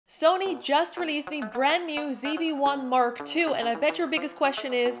Sony just released the brand new ZV-1 Mark II, and I bet your biggest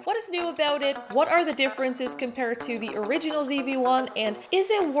question is, what is new about it? What are the differences compared to the original ZV-1? And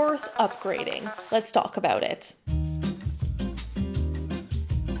is it worth upgrading? Let's talk about it.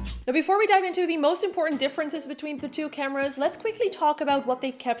 Now, before we dive into the most important differences between the two cameras, let's quickly talk about what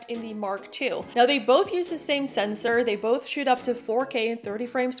they kept in the Mark II. Now, they both use the same sensor, they both shoot up to 4K and 30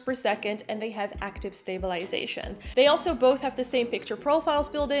 frames per second, and they have active stabilization. They also both have the same picture profiles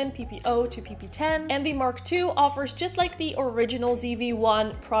built in, PPO to PP10, and the Mark II offers, just like the original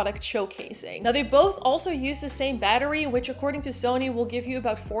ZV-1, product showcasing. Now, they both also use the same battery, which according to Sony will give you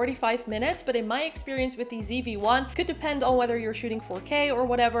about 45 minutes, but in my experience with the ZV-1, could depend on whether you're shooting 4K or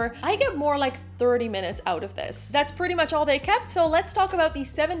whatever, I get more like 30 minutes out of this. That's pretty much all they kept, so let's talk about the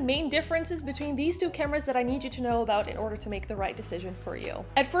 7 main differences between these two cameras that I need you to know about in order to make the right decision for you.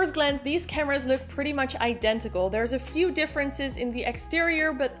 At first glance, these cameras look pretty much identical. There's a few differences in the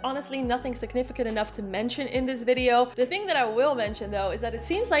exterior, but honestly nothing significant enough to mention in this video. The thing that I will mention though is that it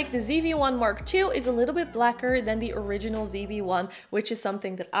seems like the ZV-1 Mark II is a little bit blacker than the original ZV-1, which is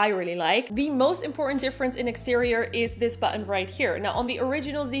something that I really like. The most important difference in exterior is this button right here. Now, on the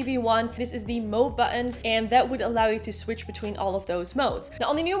original ZV-1, this is the mode button, and that would allow you to switch between all of those modes. Now,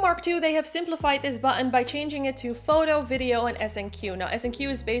 on the new Mark II, they have simplified this button by changing it to photo, video, and SNQ. Now, SNQ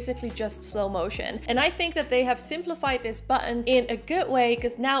is basically just slow motion, and I think that they have simplified this button in a good way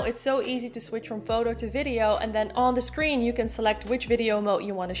because now it's so easy to switch from photo to video, and then on the screen you can select which video mode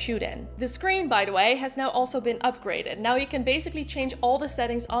you want to shoot in. The screen, by the way, has now also been upgraded. Now you can basically change all the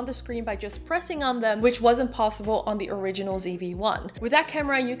settings on the screen by just pressing on them, which wasn't possible on the original ZV-1. With that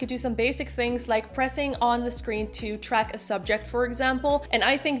camera, you could do some basic things like pressing on the screen to track a subject, for example, and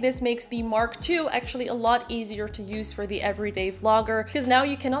I think this makes the Mark II actually a lot easier to use for the everyday vlogger, because now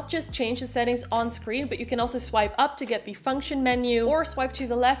you cannot just change the settings on screen, but you can also swipe up to get the function menu, or swipe to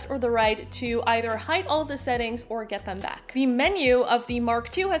the left or the right to either hide all of the settings or get them back. The menu of the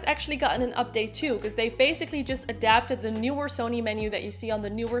Mark II has actually gotten an update too, because they've basically just adapted the newer Sony menu that you see on the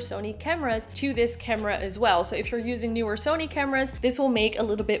newer Sony cameras to this camera as well. So if you're using newer Sony cameras, this will make a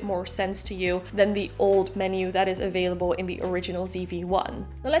little bit more sense to you than the old menu that is available in the original ZV-1.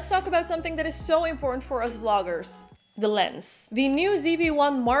 Now let's talk about something that is so important for us vloggers. The lens. The new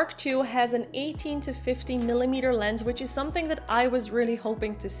ZV-1 Mark II has an 18 to 50 millimeter lens, which is something that I was really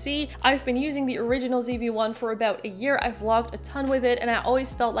hoping to see. I've been using the original ZV-1 for about a year. I've vlogged a ton with it, and I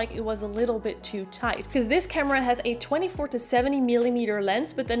always felt like it was a little bit too tight because this camera has a 24 to 70 millimeter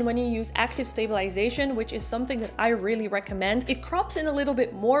lens, but then when you use active stabilization, which is something that I really recommend, it crops in a little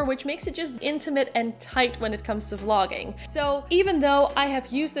bit more, which makes it just intimate and tight when it comes to vlogging. So even though I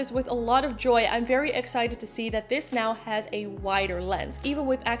have used this with a lot of joy, I'm very excited to see that this now has a wider lens. Even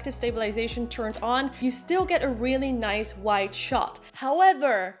with active stabilization turned on, you still get a really nice wide shot.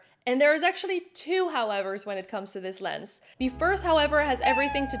 However, and there is actually two howevers when it comes to this lens. The first, however, has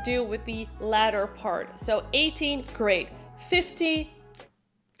everything to do with the latter part. So 18, great. 50,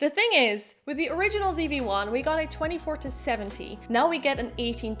 the thing is, with the original ZV-1, we got a 24 to 70. Now we get an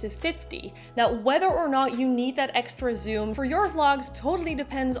 18 to 50. Now, whether or not you need that extra zoom for your vlogs totally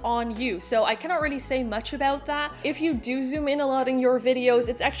depends on you. So I cannot really say much about that. If you do zoom in a lot in your videos,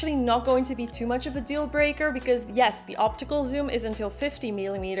 it's actually not going to be too much of a deal breaker because yes, the optical zoom is until 50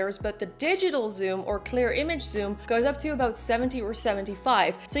 millimeters, but the digital zoom or clear image zoom goes up to about 70 or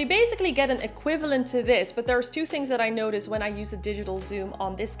 75. So you basically get an equivalent to this, but there's two things that I notice when I use a digital zoom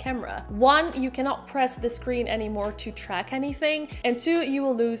on this camera. One, you cannot press the screen anymore to track anything, and two, you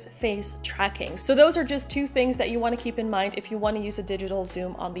will lose face tracking. So those are just two things that you want to keep in mind if you want to use a digital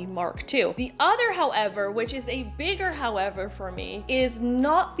zoom on the Mark II. The other, however, which is a bigger however for me, is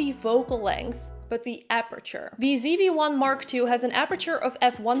not the focal length, but the aperture. The ZV-1 Mark II has an aperture of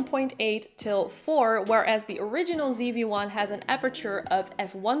f1.8 till 4, whereas the original ZV-1 has an aperture of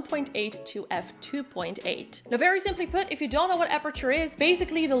f1.8 to f2.8. Now, very simply put, if you don't know what aperture is,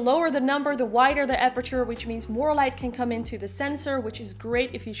 basically the lower the number, the wider the aperture, which means more light can come into the sensor, which is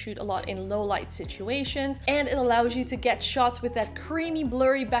great if you shoot a lot in low light situations, and it allows you to get shots with that creamy,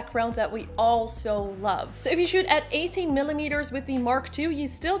 blurry background that we all so love. So if you shoot at 18 millimeters with the Mark II, you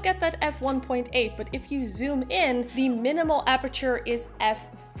still get that f1.8, but if you zoom in, the minimal aperture is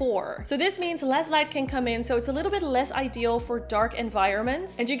f4. So this means less light can come in, so it's a little bit less ideal for dark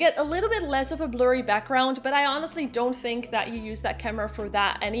environments, and you get a little bit less of a blurry background, but I honestly don't think that you use that camera for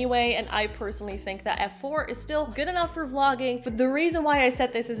that anyway, and I personally think that f4 is still good enough for vlogging. But the reason why I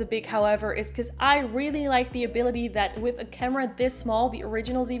said this is a big however is because I really like the ability that with a camera this small, the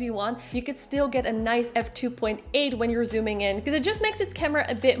original ZV-1, you could still get a nice f2.8 when you're zooming in, because it just makes its camera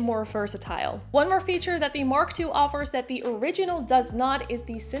a bit more versatile. One more feature that the Mark II offers that the original does not is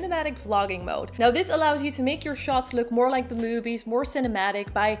the cinematic vlogging mode. Now this allows you to make your shots look more like the movies, more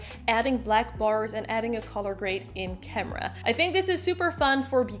cinematic, by adding black bars and adding a color grade in camera. I think this is super fun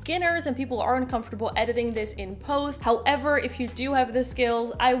for beginners and people who aren't comfortable editing this in post. However, if you do have the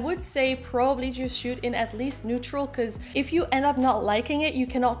skills, I would say probably just shoot in at least neutral, because if you end up not liking it, you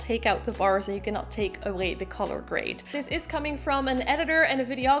cannot take out the bars and you cannot take away the color grade. This is coming from an editor and a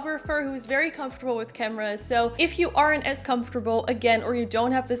videographer who's very comfortable with cameras, so if you aren't as comfortable, again, or you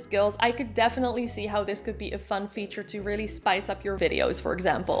don't have the skills, I could definitely see how this could be a fun feature to really spice up your videos, for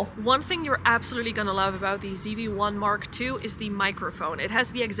example. One thing you're absolutely gonna love about the ZV-1 Mark II is the microphone. It has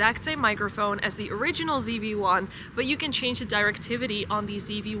the exact same microphone as the original ZV-1, but you can change the directivity on the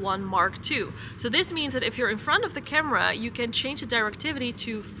ZV-1 Mark II. So this means that if you're in front of the camera, you can change the directivity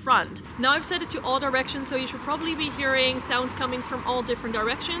to front. Now I've set it to all directions, so you should probably be hearing sounds coming from all different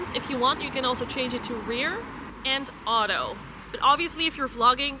directions. If you want, you can also change it to rear and auto. But obviously, if you're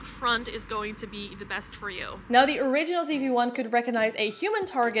vlogging, front is going to be the best for you. Now, the original ZV-1 could recognize a human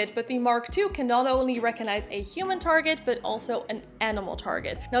target, but the Mark II can not only recognize a human target, but also an animal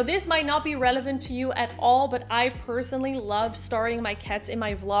target. Now, this might not be relevant to you at all, but I personally love starring my cats in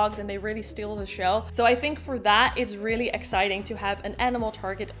my vlogs and they really steal the show. So I think for that, it's really exciting to have an animal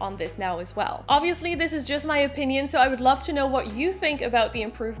target on this now as well. Obviously, this is just my opinion, so I would love to know what you think about the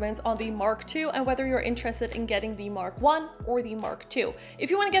improvements on the Mark II and whether you're interested in getting the Mark I or the Mark II.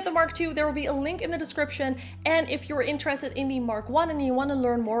 If you want to get the Mark II, there will be a link in the description, and if you're interested in the Mark I and you want to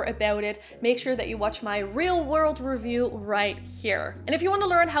learn more about it, make sure that you watch my real world review right here. And if you want to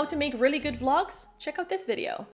learn how to make really good vlogs, check out this video.